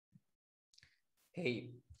Hey,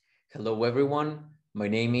 hello everyone. My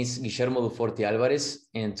name is Guillermo Dufort Y Álvarez,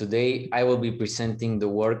 and today I will be presenting the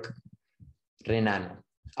work RENANO,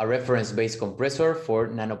 a reference-based compressor for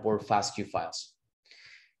NANOpore FASTQ files.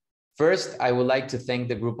 First, I would like to thank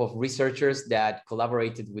the group of researchers that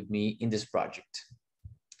collaborated with me in this project.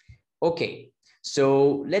 Okay,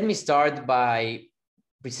 so let me start by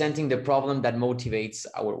presenting the problem that motivates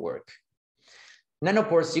our work.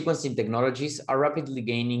 NANOpore sequencing technologies are rapidly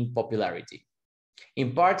gaining popularity,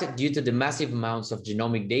 in part due to the massive amounts of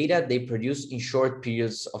genomic data they produce in short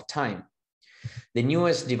periods of time. The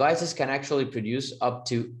newest devices can actually produce up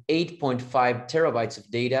to 8.5 terabytes of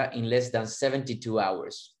data in less than 72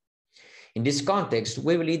 hours. In this context,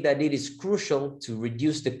 we believe that it is crucial to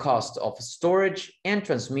reduce the cost of storage and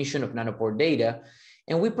transmission of NANOpore data,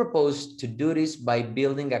 and we propose to do this by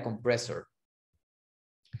building a compressor.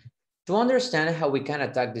 To understand how we can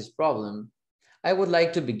attack this problem, I would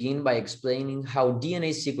like to begin by explaining how DNA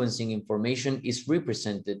sequencing information is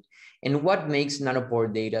represented and what makes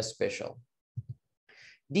NANOpore data special.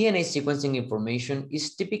 DNA sequencing information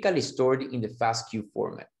is typically stored in the FASTQ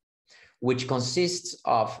format, which consists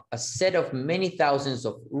of a set of many thousands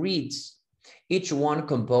of reads, each one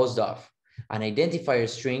composed of an identifier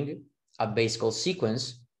string, a base call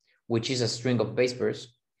sequence, which is a string of base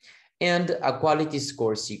pairs, and a quality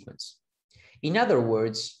score sequence. In other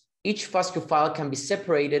words, each FASTQ file can be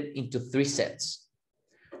separated into three sets: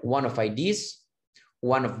 one of IDs,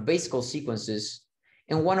 one of base call sequences,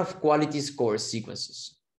 and one of quality score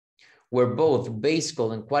sequences, where both base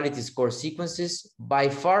call and quality score sequences by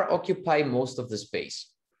far occupy most of the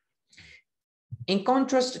space. In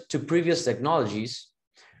contrast to previous technologies,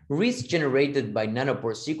 reads generated by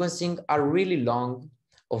NANOpore sequencing are really long,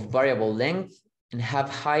 of variable length, and have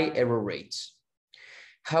high error rates.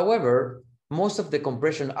 However, most of the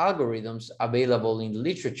compression algorithms available in the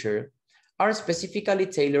literature are specifically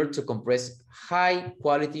tailored to compress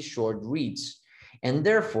high-quality short reads, and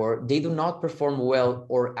therefore they do not perform well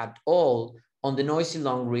or at all on the noisy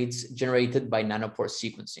long reads generated by NANOpore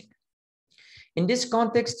sequencing. In this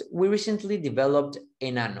context, we recently developed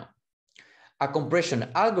RENANO, a compression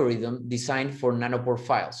algorithm designed for NANOpore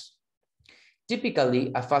files.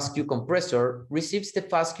 Typically, a FASTQ compressor receives the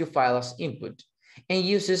FASTQ file as input and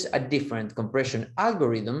uses a different compression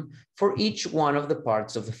algorithm for each one of the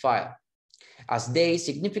parts of the file, as they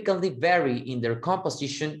significantly vary in their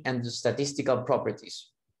composition and the statistical properties.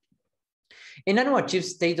 RENANO achieves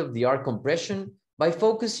state-of-the-art compression by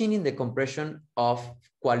focusing in the compression of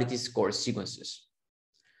quality score sequences.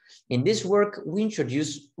 In this work, we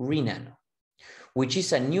introduce RENANO, which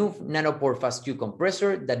is a new NANOpore FASTQ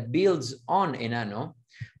compressor that builds on RENANO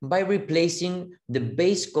by replacing the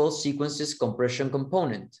base call sequences compression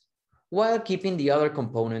component, while keeping the other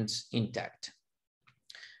components intact.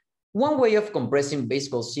 One way of compressing base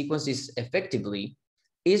call sequences effectively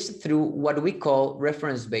is through what we call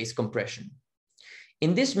reference-based compression.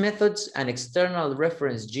 In these methods, an external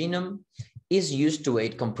reference genome is used to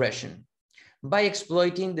aid compression by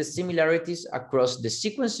exploiting the similarities across the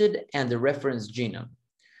sequenced and the reference genome,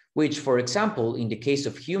 which, for example, in the case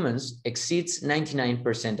of humans, exceeds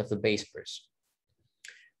 99% of the base pairs.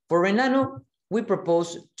 For RENANO, we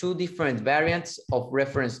propose two different variants of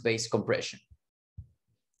reference-based compression.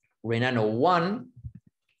 RENANO 1,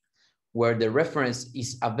 where the reference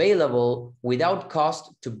is available without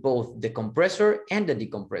cost to both the compressor and the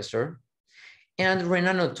decompressor, and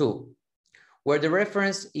RENANO 2, where the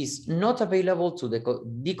reference is not available to the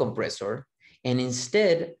decompressor, and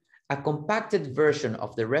instead, a compacted version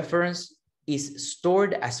of the reference is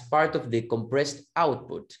stored as part of the compressed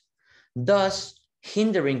output, thus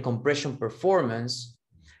hindering compression performance,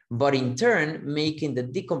 but in turn making the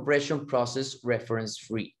decompression process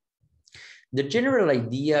reference-free. The general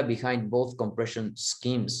idea behind both compression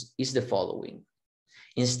schemes is the following.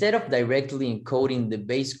 Instead of directly encoding the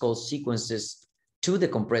base call sequences to the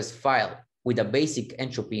compressed file with a basic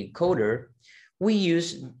entropy encoder, we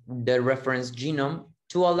use the reference genome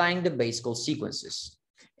to align the base call sequences.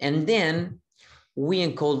 And then we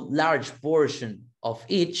encode large portion of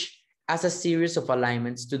each as a series of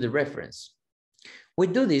alignments to the reference. We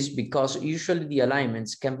do this because usually the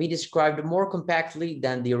alignments can be described more compactly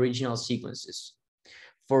than the original sequences.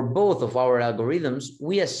 For both of our algorithms,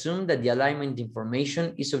 we assume that the alignment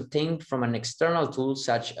information is obtained from an external tool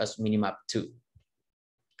such as Minimap2.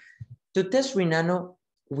 To test RENANO,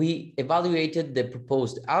 we evaluated the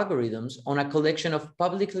proposed algorithms on a collection of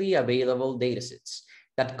publicly available datasets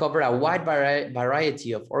that cover a wide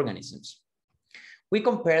variety of organisms. We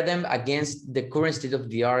compare them against the current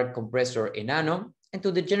state-of-the-art compressor RENANO and to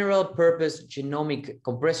the general purpose genomic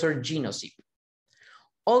compressor GenoSeq.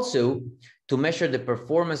 Also, to measure the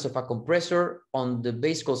performance of a compressor on the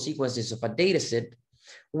base call sequences of a dataset,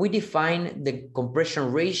 we define the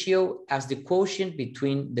compression ratio as the quotient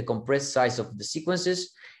between the compressed size of the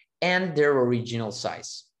sequences and their original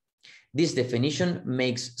size. This definition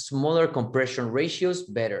makes smaller compression ratios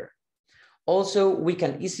better. Also, we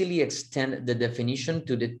can easily extend the definition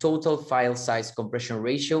to the total file size compression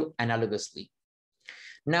ratio analogously.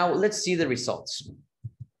 Now, let's see the results.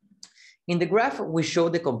 In the graph, we show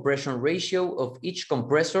the compression ratio of each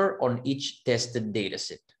compressor on each tested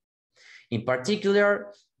dataset. In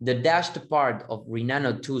particular, the dashed part of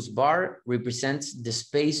RENANO 2's bar represents the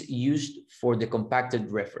space used for the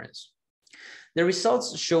compacted reference. The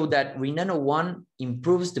results show that RENANO 1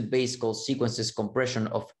 improves the base call sequences compression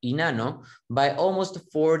of eNano by almost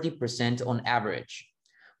 40% on average,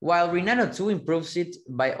 while RENANO 2 improves it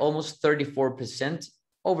by almost 34%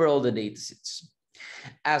 over all the datasets.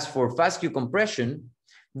 As for FASTQ compression,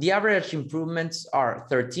 the average improvements are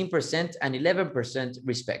 13% and 11%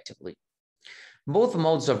 respectively. Both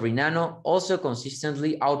modes of RENANO also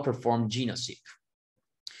consistently outperform GenoSeq.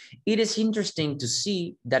 It is interesting to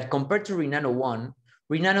see that compared to RENANO 1,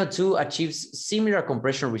 RENANO 2 achieves similar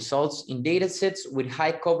compression results in datasets with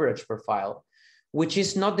high coverage per file, which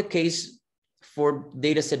is not the case for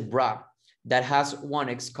dataset BRA that has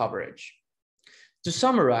 1x coverage. To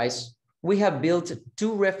summarize, we have built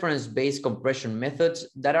two reference-based compression methods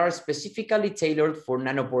that are specifically tailored for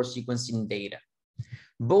NANOpore sequencing data.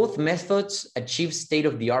 Both methods achieve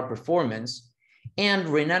state-of-the-art performance, and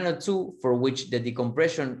RENANO 2, for which the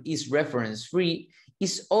decompression is reference-free,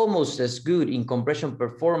 is almost as good in compression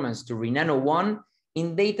performance to RENANO 1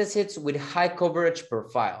 in datasets with high coverage per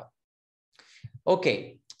file.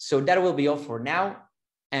 Okay, so that will be all for now.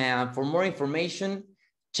 And for more information,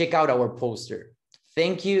 check out our poster.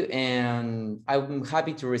 Thank you, and I'm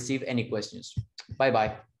happy to receive any questions.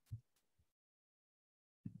 Bye-bye.